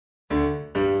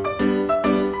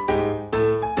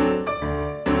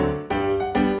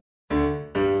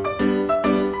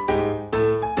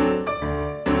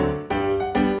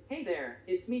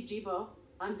me, Jibo.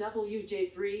 I'm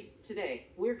WJ3. Today,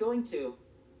 we're going to...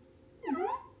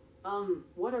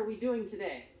 what are we doing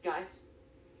today, guys?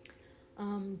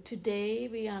 Today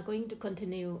we are going to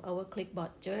continue our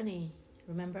Clicbot journey,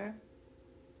 remember?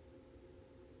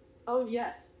 Oh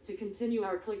yes, to continue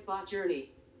our Clicbot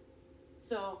journey.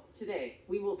 So, today,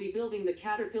 we will be building the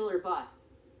caterpillar bot.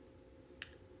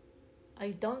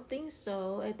 I don't think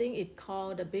so. I think it's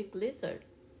called a big lizard.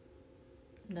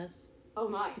 That's... Oh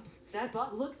my, that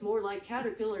bot looks more like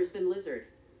caterpillars than lizard.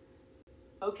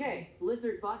 Okay,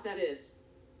 lizard bot that is.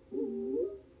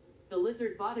 The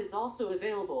lizard bot is also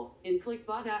available in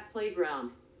Clicbot app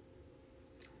Playground.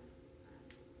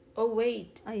 Oh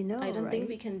wait, I know, I don't right? think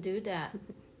we can do that.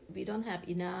 We don't have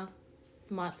enough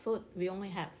smart foot. We only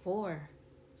have 4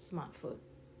 smart foot.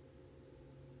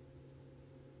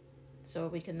 So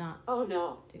we cannot Oh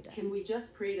no, do that. can we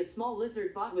just create a small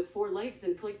lizard bot with 4 legs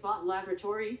in Clicbot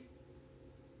Laboratory?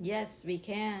 Yes, we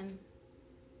can.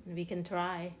 We can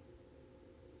try.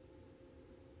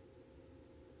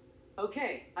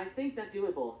 Okay, I think that's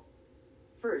doable.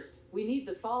 First, we need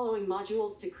the following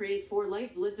modules to create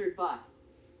 4-legged lizard bot.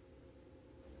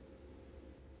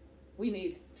 We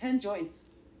need 10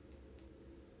 joints,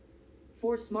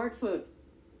 4 smart foot,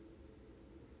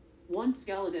 1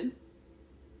 skeleton,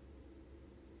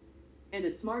 and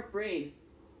a smart brain.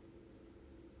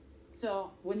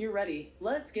 So, when you're ready,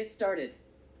 let's get started.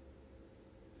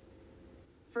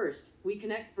 First, we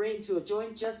connect brain to a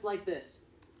joint just like this.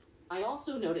 I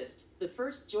also noticed, the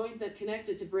first joint that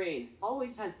connected to brain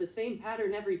always has the same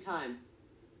pattern every time,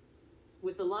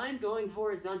 with the line going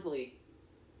horizontally.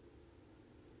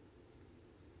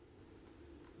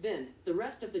 Then, the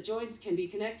rest of the joints can be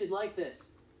connected like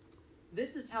this.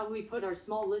 This is how we put our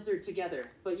small lizard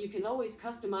together, but you can always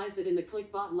customize it in the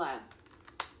Clicbot lab.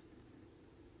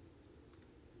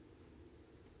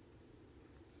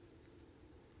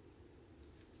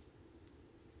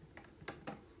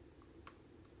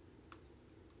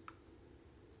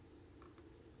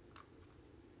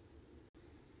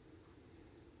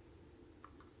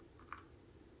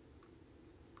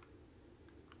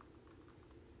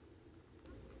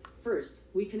 First,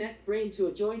 we connect brain to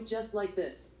a joint just like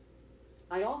this.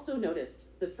 I also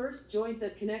noticed, the first joint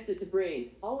that connected to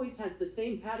brain always has the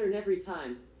same pattern every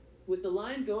time, with the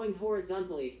line going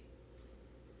horizontally.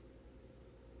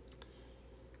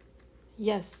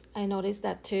 Yes, I noticed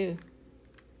that too.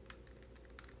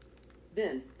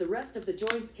 Then, the rest of the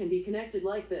joints can be connected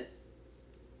like this.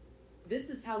 This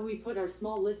is how we put our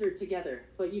small lizard together,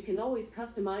 but you can always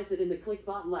customize it in the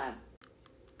Clicbot lab.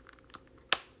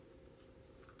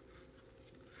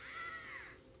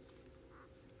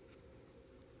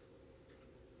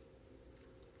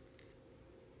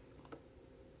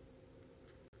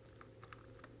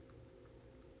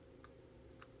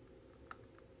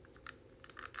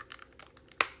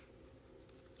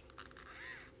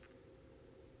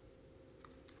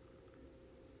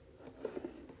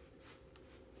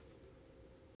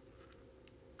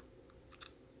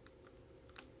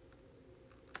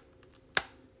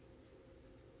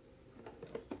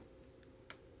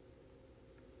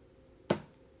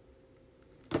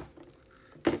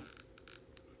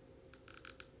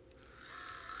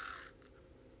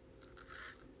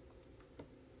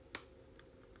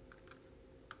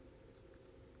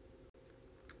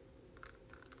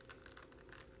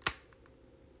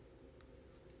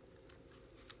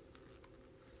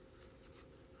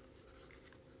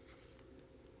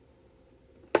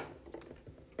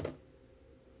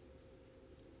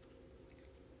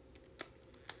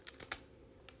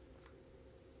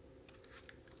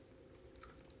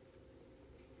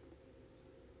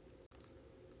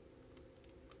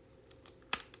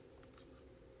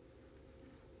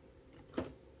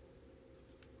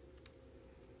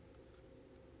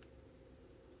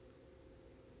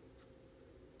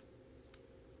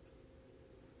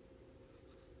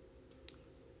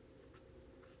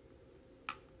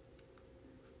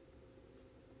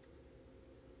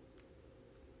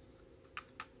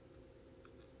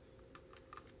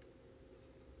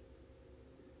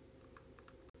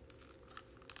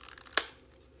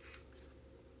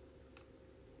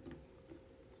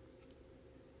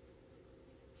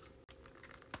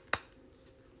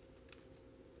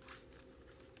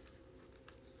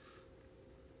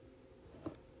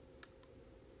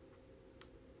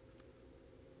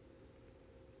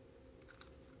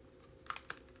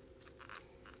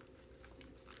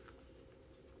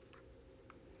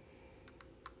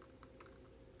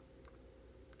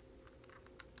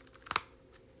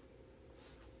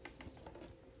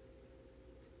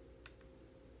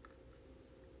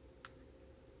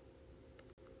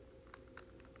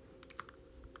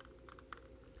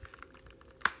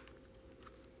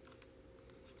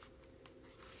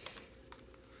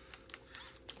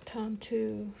 time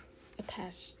to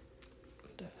attach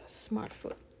the smart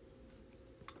foot.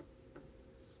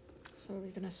 So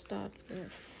we're gonna start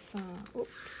with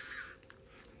oops.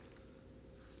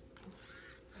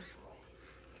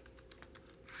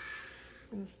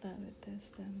 I'm gonna start with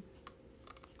this then.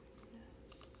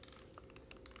 Yes.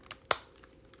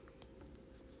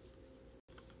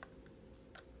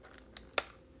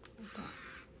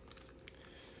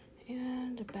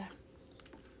 And the back.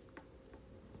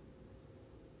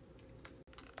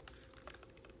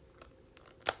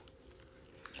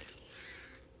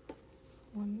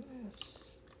 One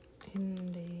is in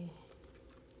the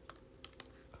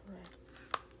correct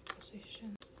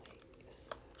position.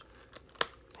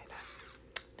 Like that.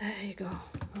 There you go.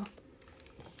 Oh.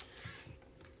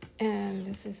 And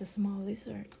this is a small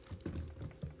lizard.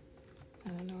 I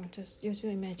don't know, just use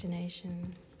your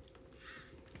imagination.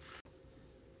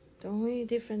 The only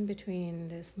difference between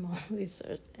the small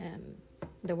lizard and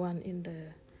the one in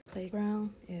the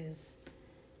playground is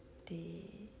the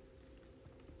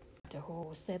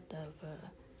whole set of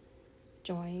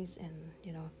joints and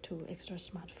 2 extra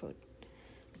smart foot,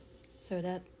 so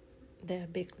that they're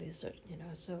big lizard.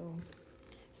 So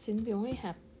since we only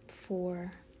have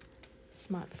 4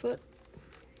 smart foot,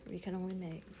 we can only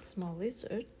make small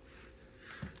lizard,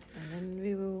 and then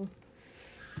we will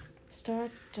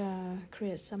start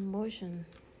create some motion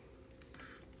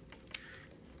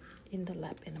in the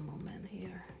lab in a moment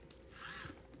here.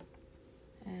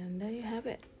 And there you have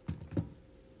it,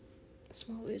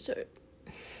 small lizard.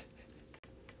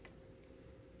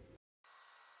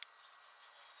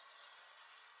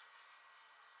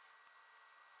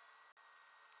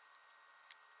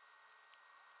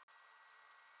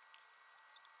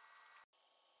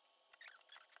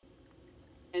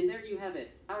 And there you have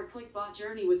it, our Clicbot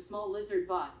journey with small lizard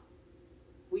bot.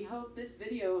 We hope this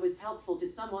video is helpful to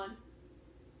someone.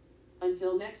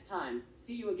 Until next time,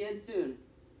 see you again soon.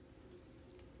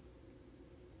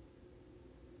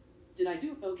 Did I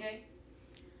do okay?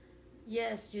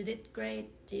 Yes, you did great,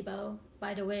 Jibo.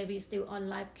 By the way, we still on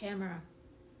live camera.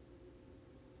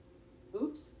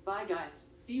 Oops, bye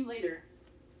guys, see you later.